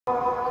Hi.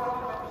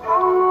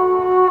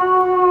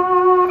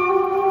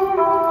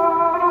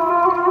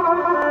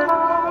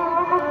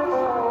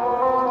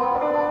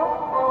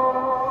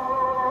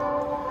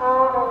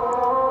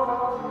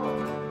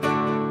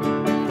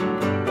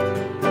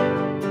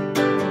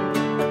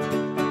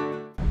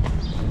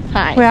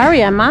 Where are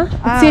we, Emma?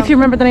 Let's see if you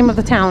remember the name of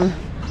the town.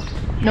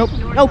 Nope.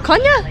 Oh,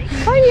 Konya?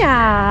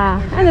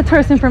 Konya! And the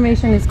tourist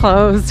information is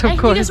closed, of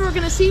course. Guess what we're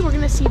gonna see? We're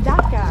gonna see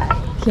that guy.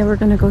 Yeah, we're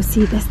gonna go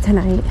see this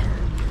tonight.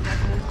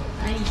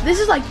 This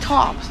is like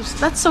top. So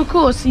that's so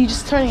cool. So you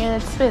just turn it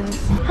and it spins.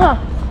 Huh.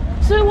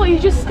 So what, you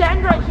just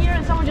stand right here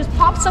and someone just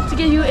pops up to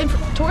give you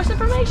tourist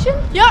information?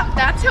 Yep,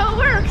 that's how it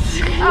works.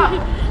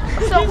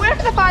 So where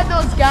can I find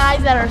those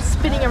guys that are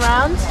spinning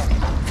around?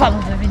 Follow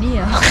the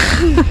video.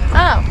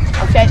 Oh,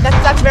 okay.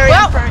 That's very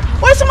important.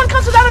 What if someone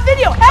comes without a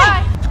video?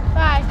 Hey!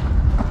 Bye.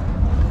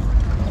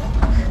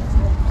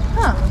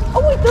 Huh.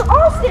 Oh wait, there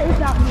are stairs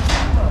down here.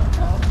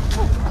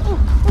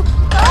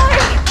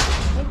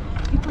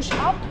 You push it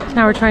up.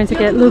 Now we're trying to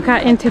get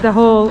Luca into the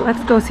whole,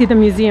 let's go see the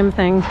museum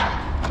thing.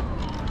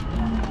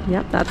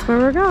 Yep, that's where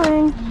we're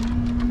going.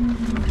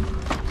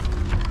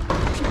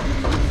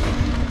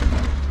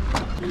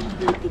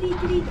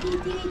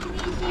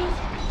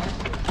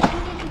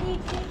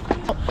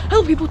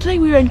 Hello people, today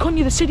we are in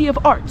Konya, the city of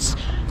hearts.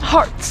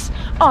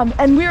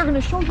 And we are going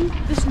to show you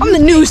this. I'm the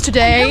news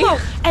today.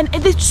 And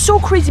it's so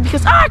crazy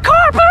because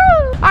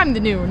I'm the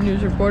new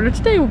news reporter.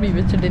 Today we'll be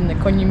visiting the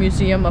Konya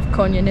Museum of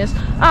Konyaness.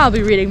 I'll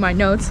be reading my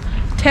notes.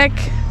 Tech,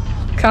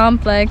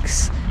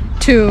 complex,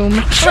 tomb.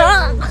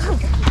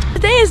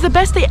 Today is the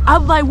best day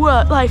of my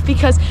life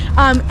because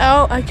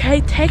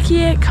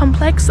Techie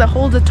complex that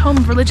hold the tome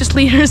of religious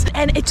leaders,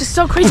 and it's just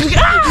so crazy.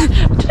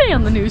 Today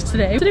on the news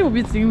today we'll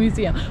be visiting a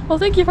museum. Well,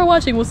 thank you for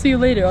watching. We'll see you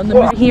later on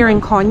the Here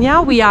in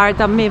Konya, we are at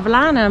the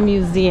Mevlana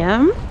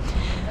Museum.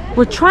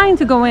 We're trying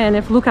to go in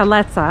if Luca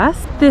lets us.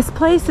 This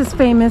place is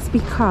famous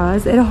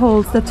because it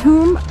holds the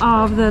tomb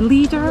of the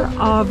leader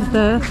of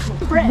the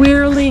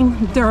Whirling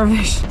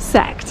Dervish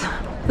sect.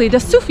 The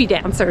Sufi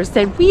dancers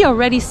that we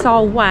already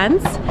saw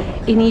once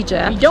in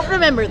Egypt. You don't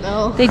remember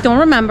though. They don't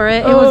remember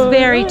it. It was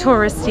very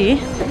touristy.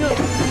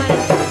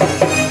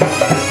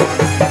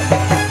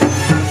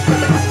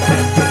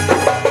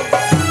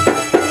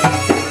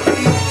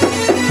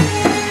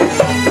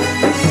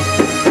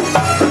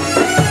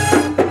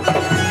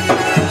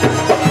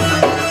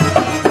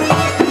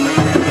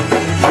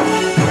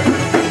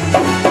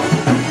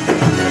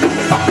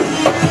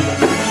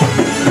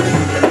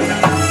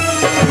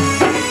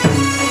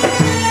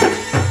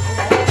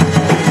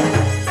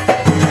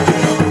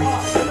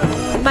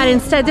 But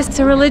instead, this is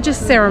a religious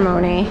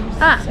ceremony.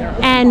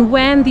 And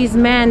when these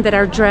men that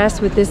are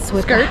dressed with this,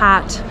 with the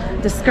hat,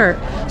 the skirt,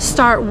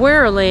 start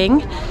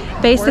whirling,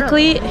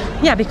 basically,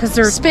 yeah, because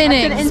they're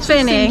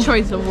spinning.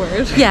 Choice of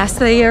words. Yes,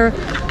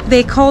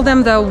 they call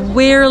them the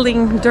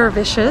Whirling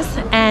Dervishes,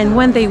 and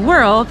when they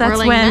whirl, that's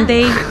when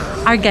they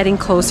are getting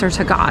closer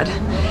to God.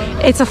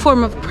 It's a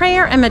form of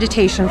prayer and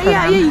meditation for them.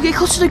 Yeah, you get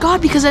closer to God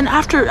because then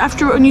after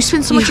when you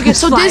spin so much, you get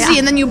so dizzy,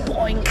 and then you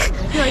boink.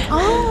 You're like,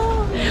 oh.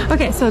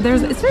 Okay, so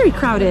it's very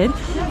crowded.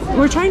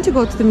 We're trying to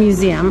go to the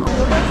museum.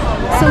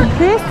 So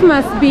this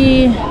must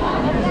be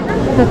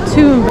the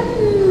tomb.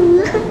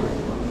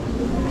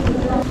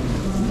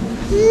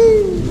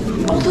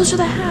 Oh, those are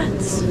the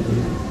hats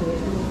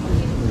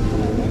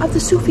of the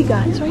Sufi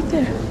guys right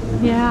there.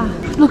 Yeah.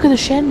 Look at the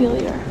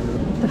chandelier.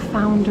 The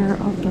founder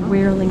of the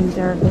Whirling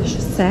Dervish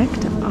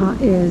sect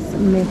is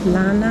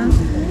Mevlana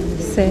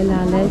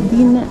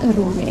Selahaddin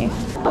Rumi.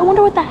 I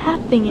wonder what that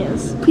hat thing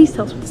is. Please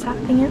tell us what this hat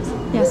thing is.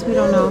 Yes, we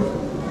don't know.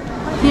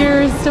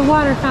 Here's the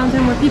water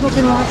fountain where people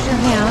can wash their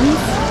hands.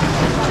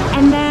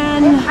 And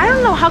then I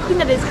don't know how clean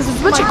that is because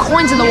there's a bunch of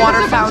coins in the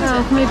water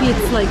fountain. Maybe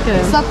it's like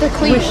a not the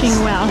cleanest. wishing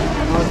well.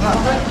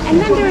 And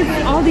then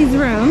there's all these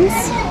rooms.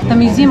 The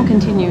museum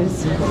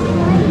continues.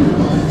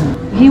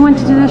 He went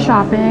to do the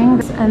shopping,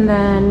 and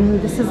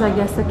then this is, I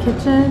guess, the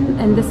kitchen,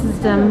 and this is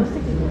them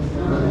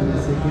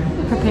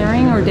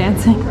preparing or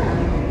dancing.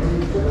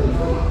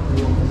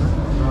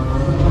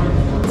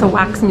 It's a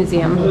wax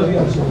museum.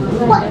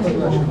 What?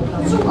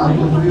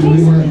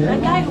 That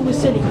guy who was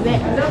sitting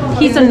there.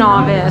 He's a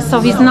novice,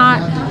 so he's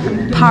not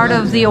part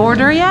of the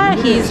order yet.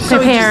 He's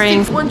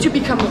preparing. So once you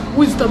become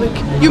wisdomic,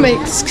 you may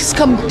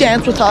come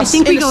dance with us. I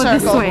think we go circle.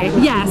 this way.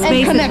 Yes, and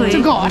basically. Connect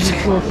to God.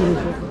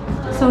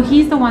 So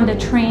he's the one that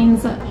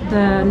trains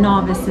the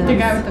novices. The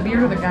guy with the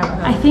beard or the guy with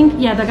the... I think,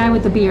 yeah, the guy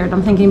with the beard.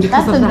 I'm thinking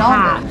because of the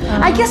hat.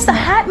 I guess the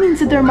hat means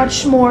that they're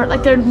much more,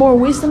 like they're more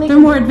wisdom. They're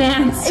more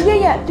advanced.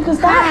 Yeah, because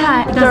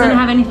that hat doesn't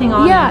have anything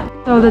on it.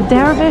 So the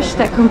dervish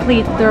that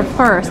complete their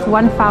first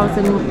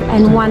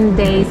 1,001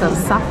 days of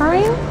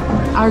suffering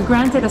are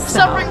granted a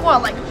cell. Suffering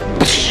what? Like...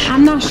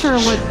 I'm not sure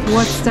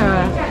what's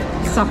the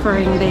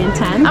suffering they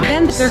intend.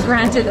 Then they're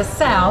granted a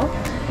cell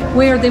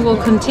where they will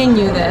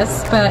continue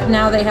this, but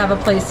now they have a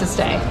place to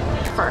stay.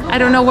 I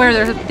don't know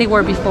where they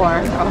were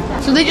before.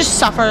 So they just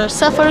suffer,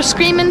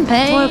 scream in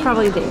pain. Well,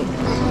 probably they.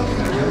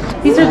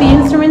 These are the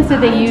instruments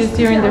that they use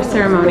during their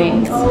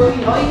ceremonies.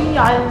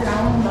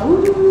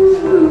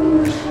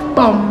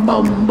 Bum,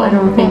 bum, bum, I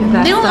don't think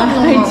that's the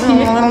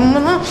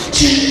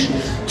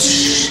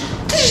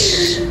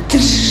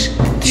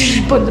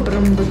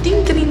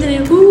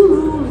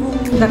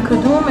The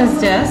kudum is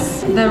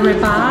this, the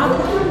ribab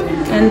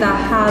and the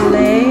halal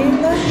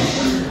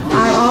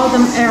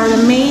are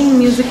the main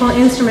musical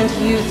instruments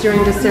used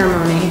during the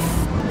ceremony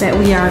that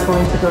we are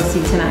going to go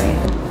see tonight.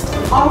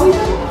 Are we?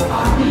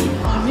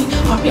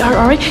 You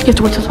have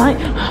to wait till tonight.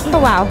 Oh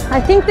wow,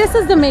 I think this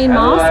is the main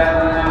mosque.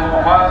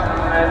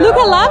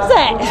 Luca loves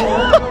it!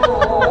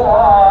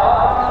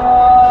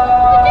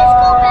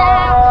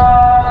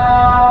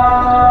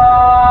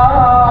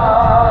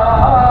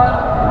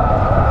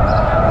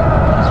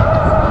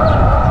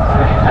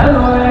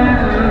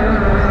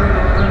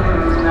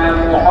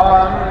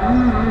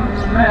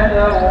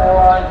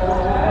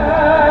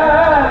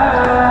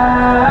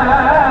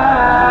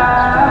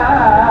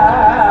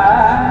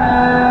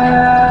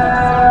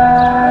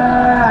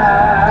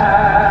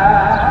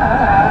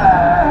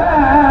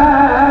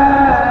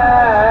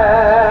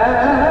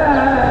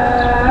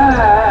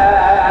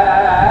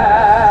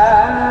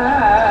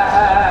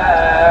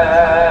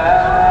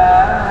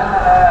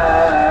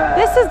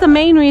 The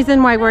main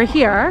reason why we're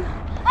here,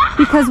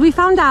 because we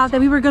found out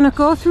that we were going to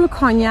go through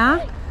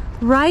Konya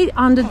right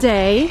on the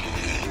day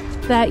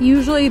that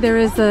usually there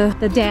is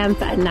the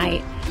dance at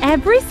night.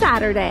 Every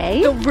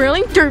Saturday, the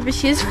Whirling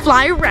Dervishes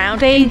fly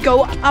around and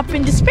go up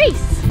into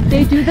space.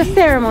 They do the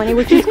ceremony,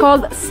 which is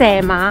called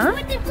sema.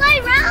 They fly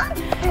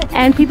around?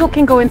 And people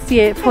can go and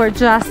see it for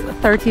just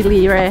 30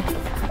 lire.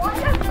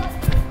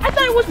 I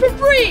thought it was for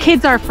free.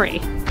 Kids are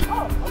free.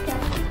 Oh, okay.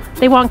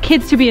 They want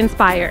kids to be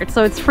inspired,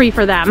 so it's free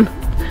for them.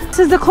 This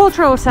is the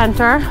cultural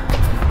center. It's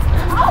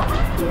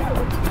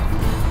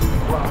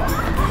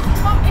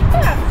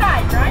not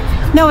outside, right?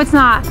 No, it's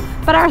not.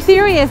 But our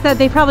theory is that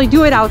they probably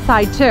do it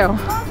outside too.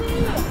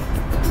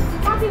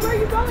 Poppy, where are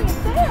you going? It's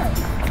there.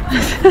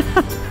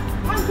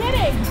 I'm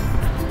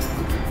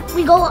kidding.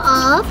 We go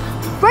up,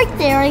 right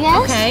there, I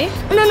guess. Okay.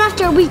 And then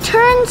after we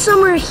turn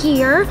somewhere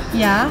here.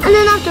 Yeah. And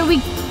then after we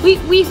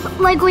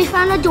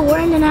found a door,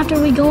 and then after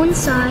we go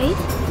inside.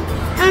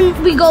 And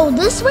we go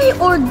this way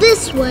or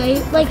this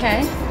way? Like,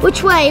 okay.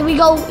 Which way? We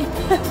go,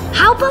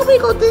 how about we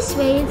go this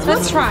way?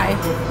 Let's try.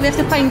 We have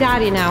to find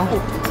Daddy now.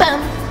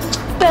 Bum,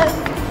 bum,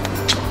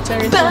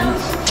 bum,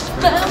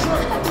 bum.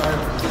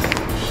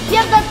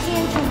 Yep, that's the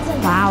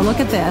entrance. Wow, look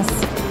at this.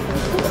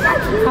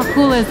 How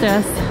cool is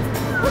this?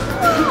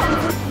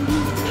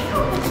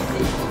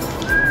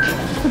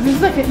 This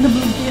is like in the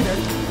movie theater.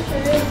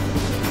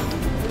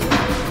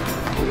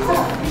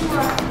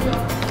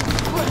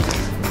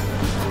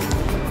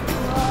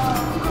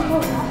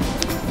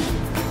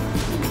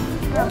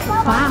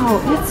 Wow,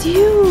 it's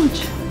huge.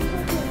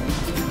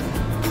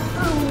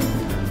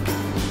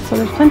 So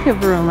there's plenty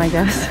of room, I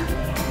guess.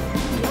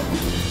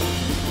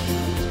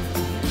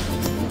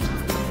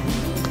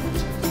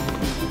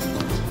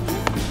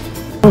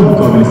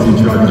 Mukavelesi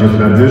icra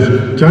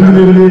edeceklerdir.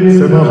 Kendilerini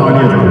sema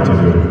haneye davet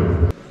ediyorum.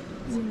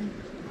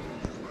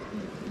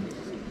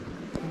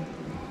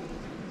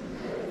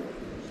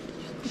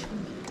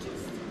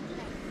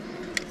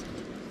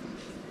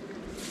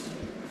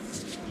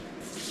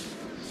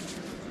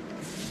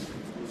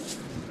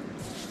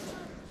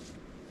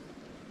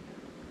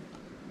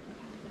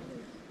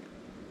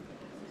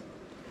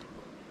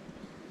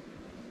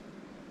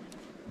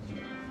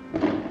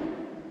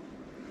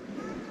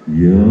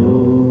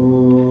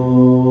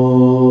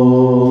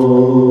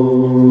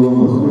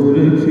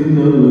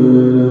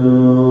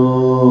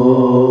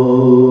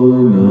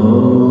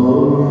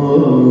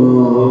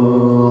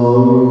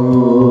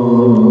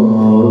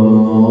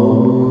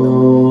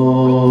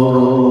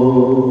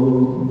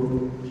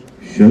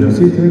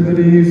 Şemsi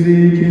Tebrizi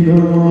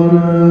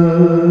kidarı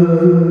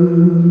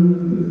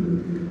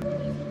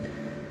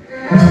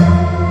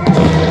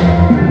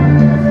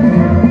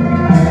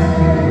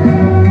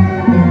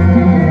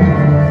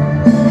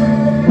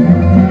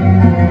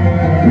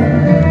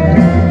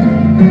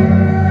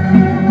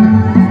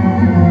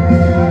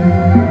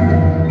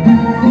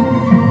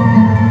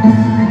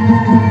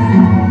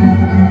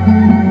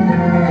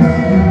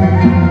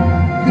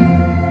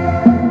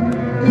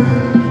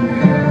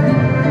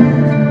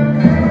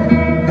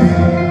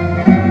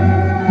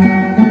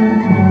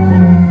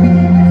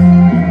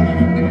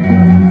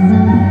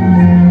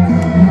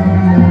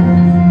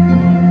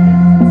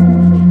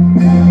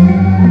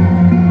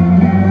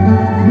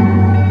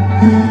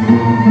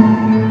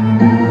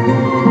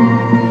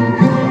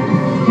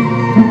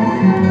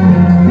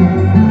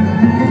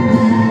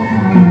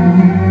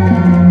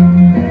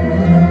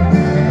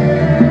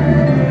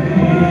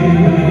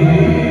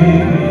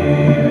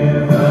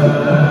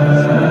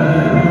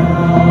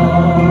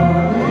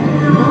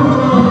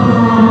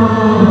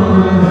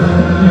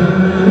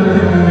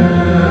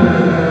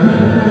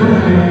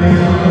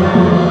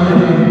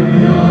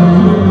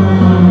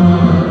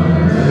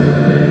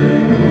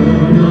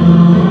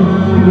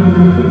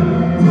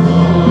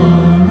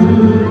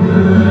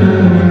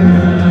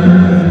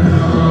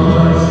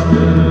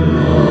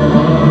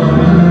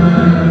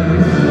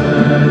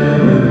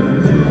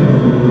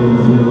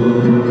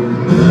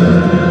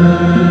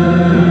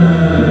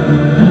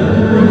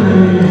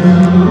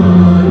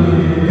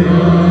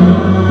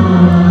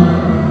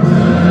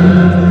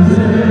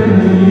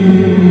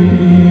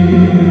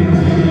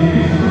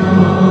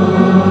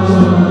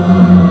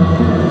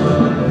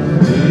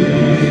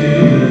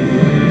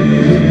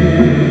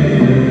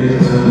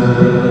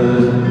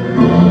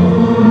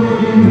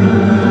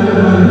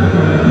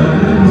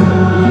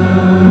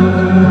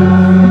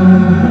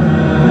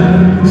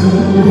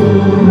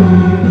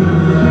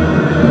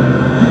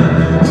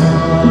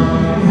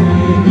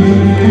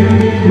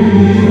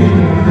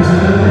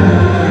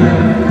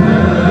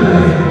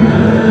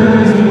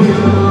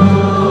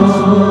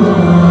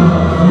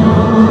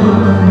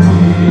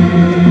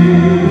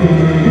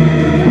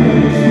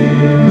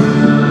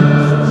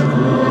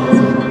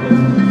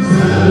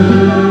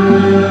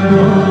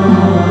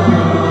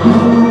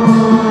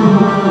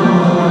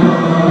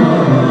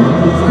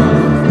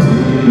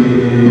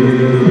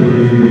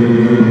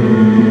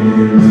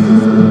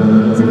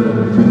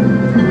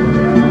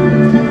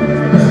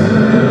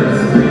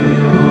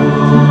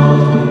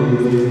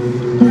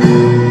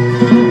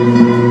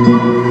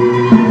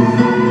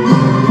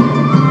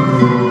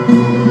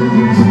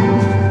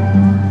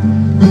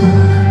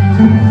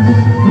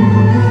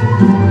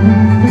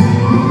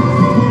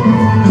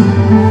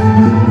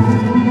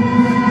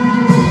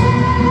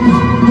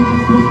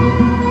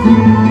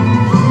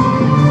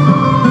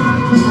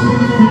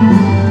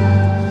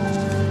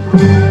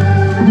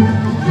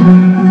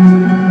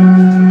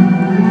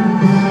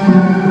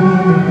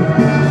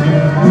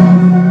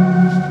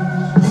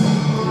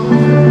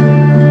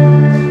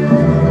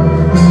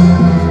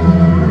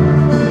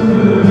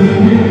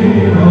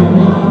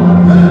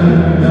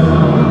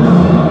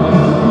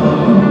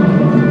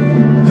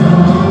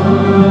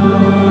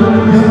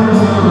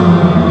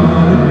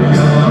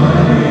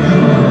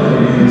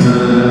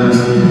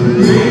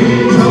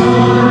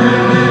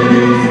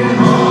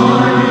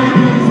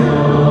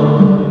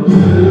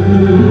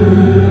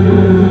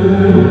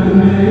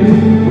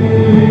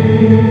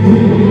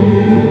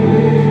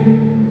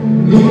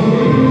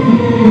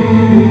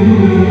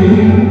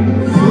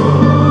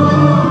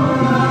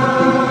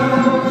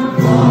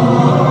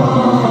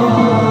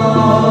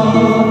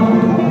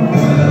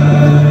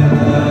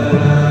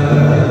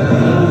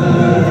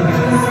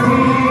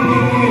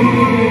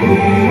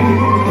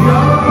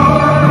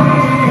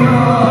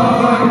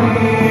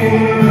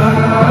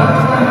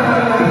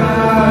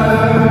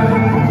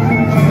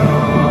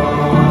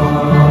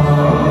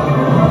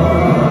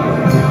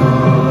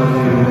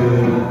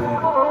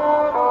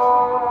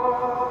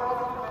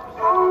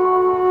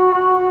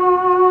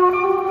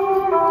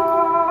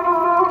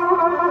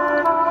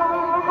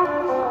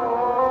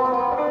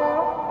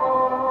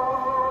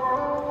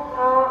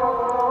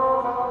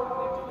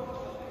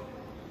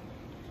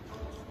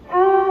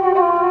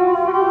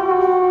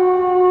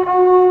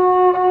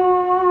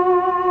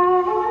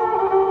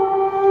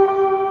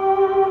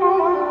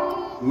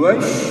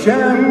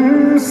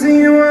والشمس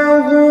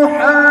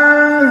وضحاها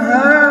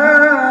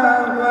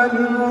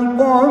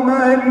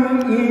والقمر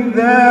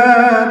إذا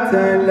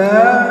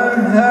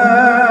تلاها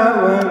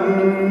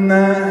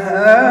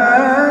والنهار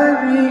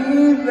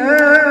إذا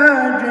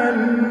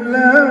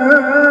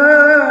جلاها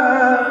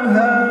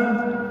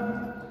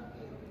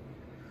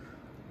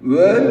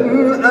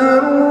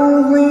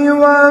والأرض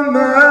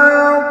وما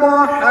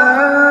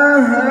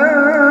طحاها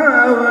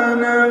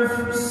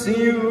ونفس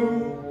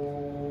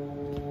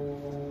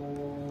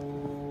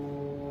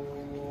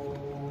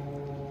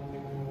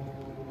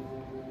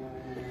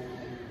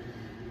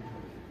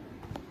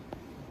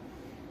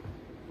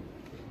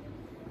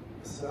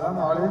السلام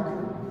عليكم.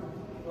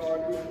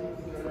 وعليكم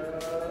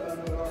السلام.